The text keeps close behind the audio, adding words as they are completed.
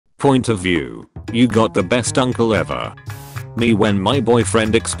Point of view. You got the best uncle ever. Me when my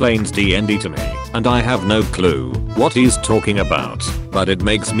boyfriend explains D&D to me and I have no clue what he's talking about, but it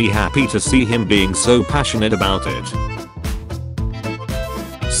makes me happy to see him being so passionate about it.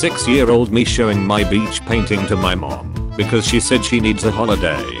 6-year-old me showing my beach painting to my mom because she said she needs a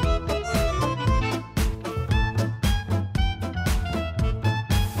holiday.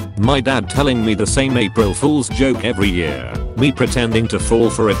 My dad telling me the same April Fool's joke every year, me pretending to fall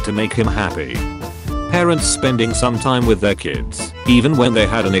for it to make him happy. Parents spending some time with their kids, even when they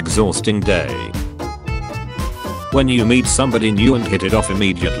had an exhausting day. When you meet somebody new and hit it off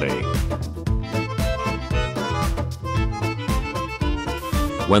immediately.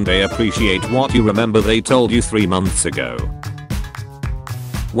 When they appreciate what you remember they told you 3 months ago.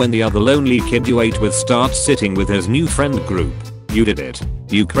 When the other lonely kid you ate with starts sitting with his new friend group. You did it.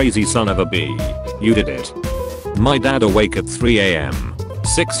 You crazy son of a bee. You did it. My dad awake at 3 AM.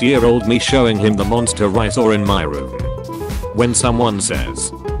 6-year-old me showing him the monster I saw in my room. When someone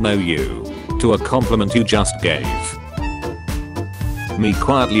says, "No you," to a compliment you just gave. Me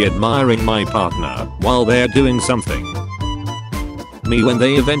quietly admiring my partner while they're doing something. Me when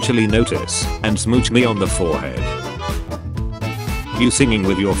they eventually notice and smooch me on the forehead. You singing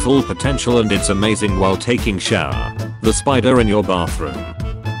with your full potential and it's amazing while taking shower. The spider in your bathroom.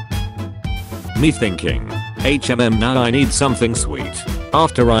 Me thinking, HMM now I need something sweet.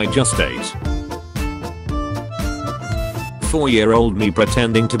 After I just ate. 4-year-old me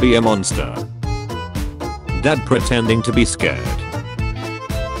pretending to be a monster. Dad pretending to be scared.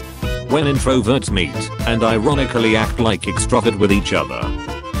 When introverts meet and ironically act like extrovert with each other.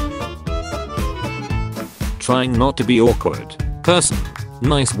 Trying not to be awkward. Person.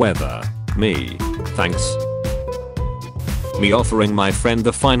 Nice weather. Me. Thanks. Me offering my friend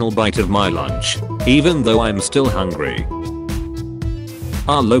the final bite of my lunch, even though I'm still hungry.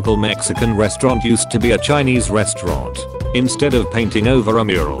 Our local Mexican restaurant used to be a Chinese restaurant. Instead of painting over a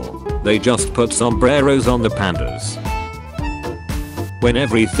mural, they just put sombreros on the pandas. When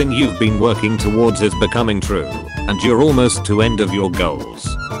everything you've been working towards is becoming true, and you're almost to end of your goals.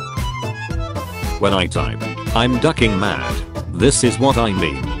 When I type, "I'm ducking mad," this is what I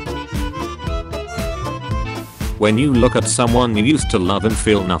mean. When you look at someone you used to love and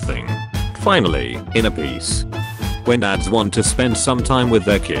feel nothing. Finally, inner peace. When dads want to spend some time with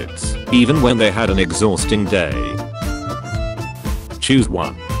their kids, even when they had an exhausting day. Choose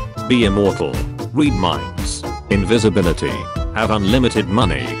one. Be immortal. Read minds. Invisibility. Have unlimited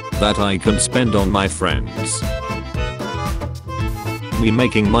money that I can spend on my friends. Me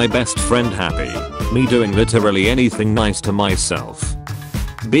making my best friend happy. Me doing literally anything nice to myself.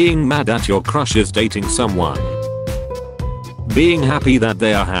 Being mad at your crush is dating someone. Being happy that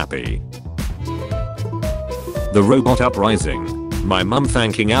they are happy. The robot uprising. My mum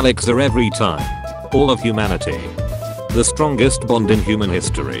thanking Alexa every time. All of humanity. The strongest bond in human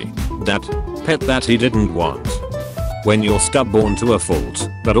history. That pet that he didn't want. When you're stubborn to a fault,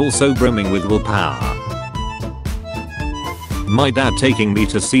 but also brimming with willpower. My dad taking me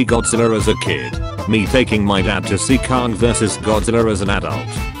to see Godzilla as a kid. Me taking my dad to see Kong vs Godzilla as an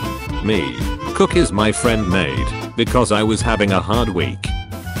adult. Me. Cookies my friend made because I was having a hard week.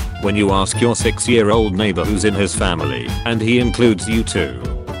 When you ask your 6-year-old neighbor who's in his family and he includes you too.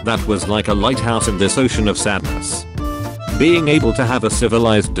 That was like a lighthouse in this ocean of sadness. Being able to have a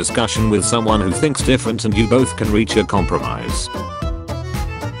civilized discussion with someone who thinks different and you both can reach a compromise.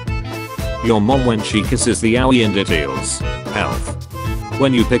 Your mom when she kisses the owie and it heals. Health.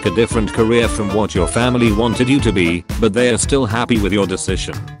 When you pick a different career from what your family wanted you to be, but they are still happy with your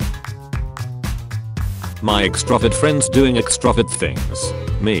decision. My extrovert friends doing extrovert things.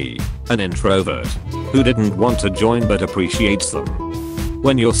 Me, an introvert, who didn't want to join but appreciates them.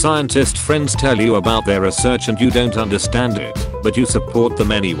 When your scientist friends tell you about their research and you don't understand it, but you support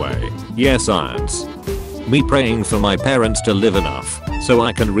them anyway. Yeah, science. Me praying for my parents to live enough, so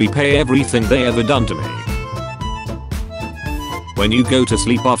I can repay everything they ever done to me. When you go to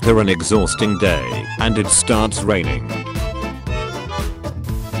sleep after an exhausting day, and it starts raining.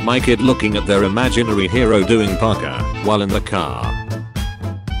 My kid looking at their imaginary hero doing parkour while in the car.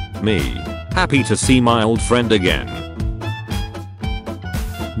 Me, happy to see my old friend again.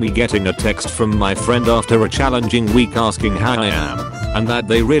 Me getting a text from my friend after a challenging week asking how I am, and that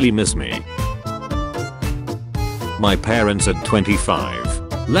they really miss me. My parents at 25.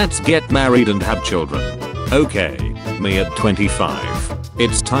 Let's get married and have children. Okay, me at 25.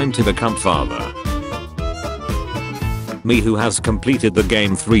 It's time to become father. Me who has completed the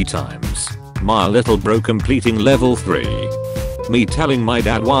game 3 times. My little bro completing level 3. Me telling my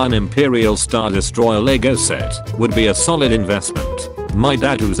dad why an Imperial Star Destroyer Lego set would be a solid investment. My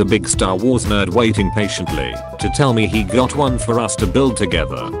dad, who's a big Star Wars nerd, waiting patiently to tell me he got one for us to build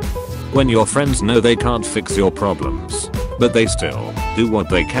together. When your friends know they can't fix your problems, but they still do what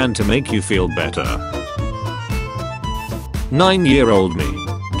they can to make you feel better. 9-year-old me.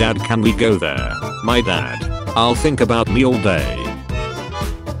 Dad, can we go there? My dad, I'll think about me all day.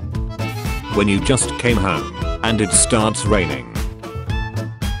 When you just came home and it starts raining.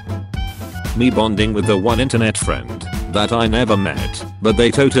 Me bonding with the one internet friend that I never met, but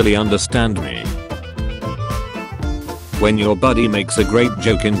they totally understand me. When your buddy makes a great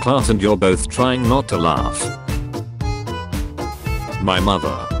joke in class and you're both trying not to laugh. My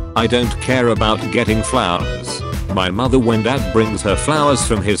mother. I don't care about getting flowers. My mother, when dad brings her flowers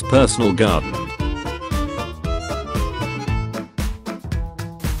from his personal garden.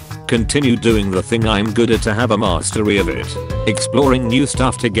 Continue doing the thing I'm good at to have a mastery of it. Exploring new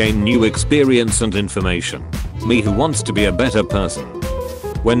stuff to gain new experience and information. Me, who wants to be a better person.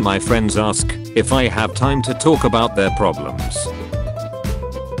 When my friends ask if I have time to talk about their problems.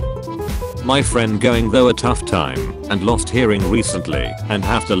 My friend going through a tough time and lost hearing recently and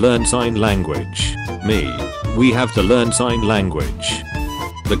have to learn sign language. Me. We have to learn sign language.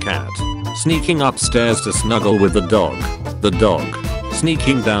 The cat. Sneaking upstairs to snuggle with the dog. The dog.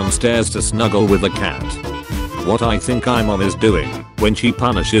 Sneaking downstairs to snuggle with the cat. What I think my mom is doing when she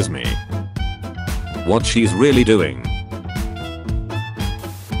punishes me. What she's really doing.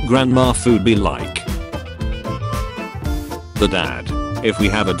 Grandma food be like. The dad. If we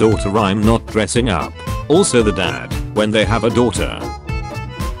have a daughter, I'm not dressing up. Also the dad when they have a daughter.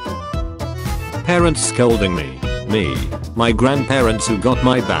 Parents scolding me. Me. My grandparents who got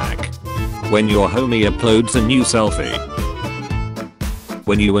my back. When your homie uploads a new selfie.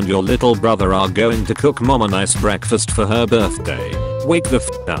 When you and your little brother are going to cook mom a nice breakfast for her birthday. Wake the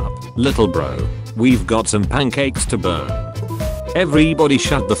f up, little bro. We've got some pancakes to burn. Everybody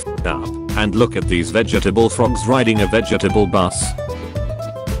shut the f up and look at these vegetable frogs riding a vegetable bus.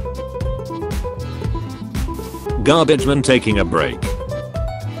 Garbage man taking a break.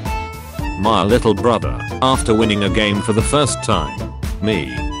 My little brother, after winning a game for the first time. Me,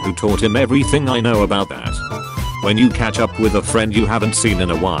 who taught him everything I know about that. When you catch up with a friend you haven't seen in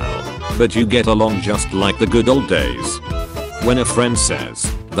a while, but you get along just like the good old days. When a friend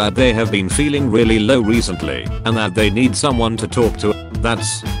says that they have been feeling really low recently and that they need someone to talk to,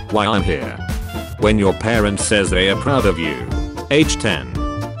 that's why I'm here. When your parent says they are proud of you. Age 10.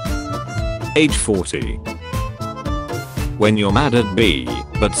 Age 40. When you're mad at B,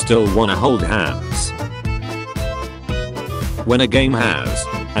 but still wanna hold hands. When a game has,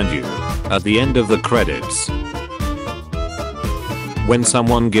 and you, at the end of the credits. When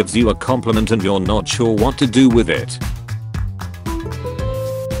someone gives you a compliment and you're not sure what to do with it.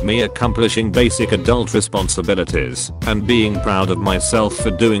 Me accomplishing basic adult responsibilities and being proud of myself for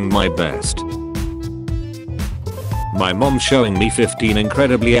doing my best. My mom showing me 15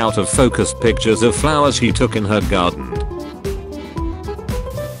 incredibly out of focus pictures of flowers she took in her garden.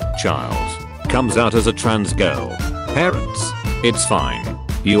 Child. Comes out as a trans girl. Parents. It's fine.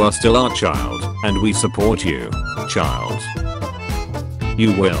 You are still our child and we support you. Child.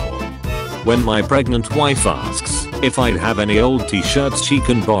 You will. When my pregnant wife asks if I'd have any old t-shirts she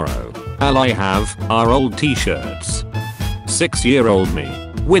can borrow, all I have are old t-shirts. 6-year-old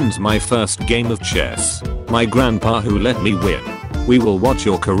me wins my first game of chess. My grandpa who let me win. We will watch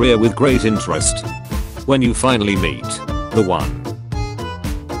your career with great interest. When you finally meet the one.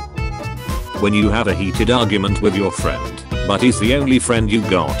 When you have a heated argument with your friend, but he's the only friend you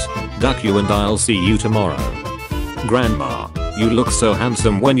got. Duck you and I'll see you tomorrow. Grandma. You look so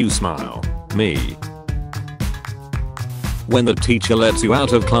handsome when you smile. Me. When the teacher lets you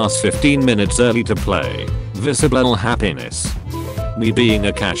out of class 15 minutes early to play. Visible happiness. Me being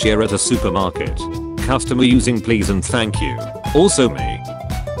a cashier at a supermarket. Customer using please and thank you. Also me.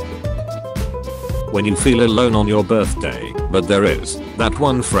 When you feel alone on your birthday, but there is that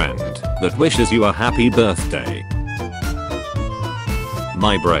one friend that wishes you a happy birthday.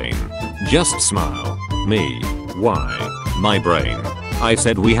 My brain. Just smile. Me. Why? My brain. I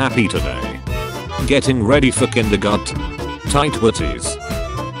said we happy today. Getting ready for kindergarten. Tight wooties.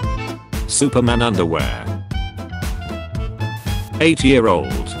 Superman underwear.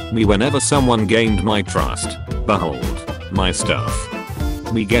 8-year-old me whenever someone gained my trust. Behold. My stuff.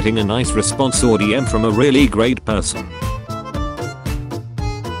 Me getting a nice response or DM from a really great person.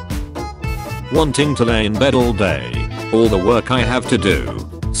 Wanting to lay in bed all day. All the work I have to do.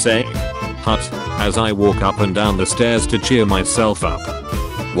 Say. Hut. As I walk up and down the stairs to cheer myself up.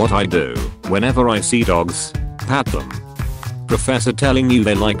 What I do whenever I see dogs. Pat them. Professor telling you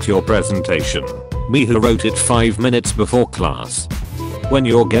they liked your presentation. Me who wrote it 5 minutes before class. When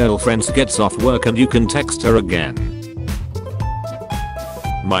your girlfriend gets off work and you can text her again.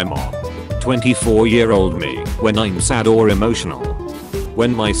 My mom. 24-year-old me when I'm sad or emotional.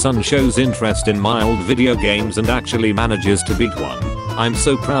 When my son shows interest in my old video games and actually manages to beat one. I'm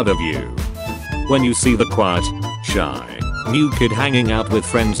so proud of you. When you see the quiet, shy, new kid hanging out with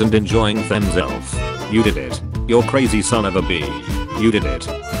friends and enjoying themselves. You did it. You're crazy son of a bee. You did it.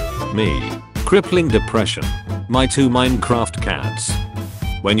 Me. Crippling depression. My 2 Minecraft cats.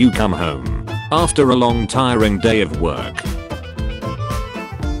 When you come home after a long tiring day of work.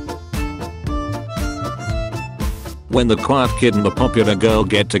 When the quiet kid and the popular girl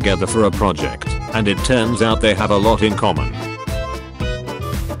get together for a project and it turns out they have a lot in common.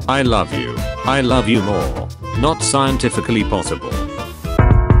 I love you. I love you more. Not scientifically possible.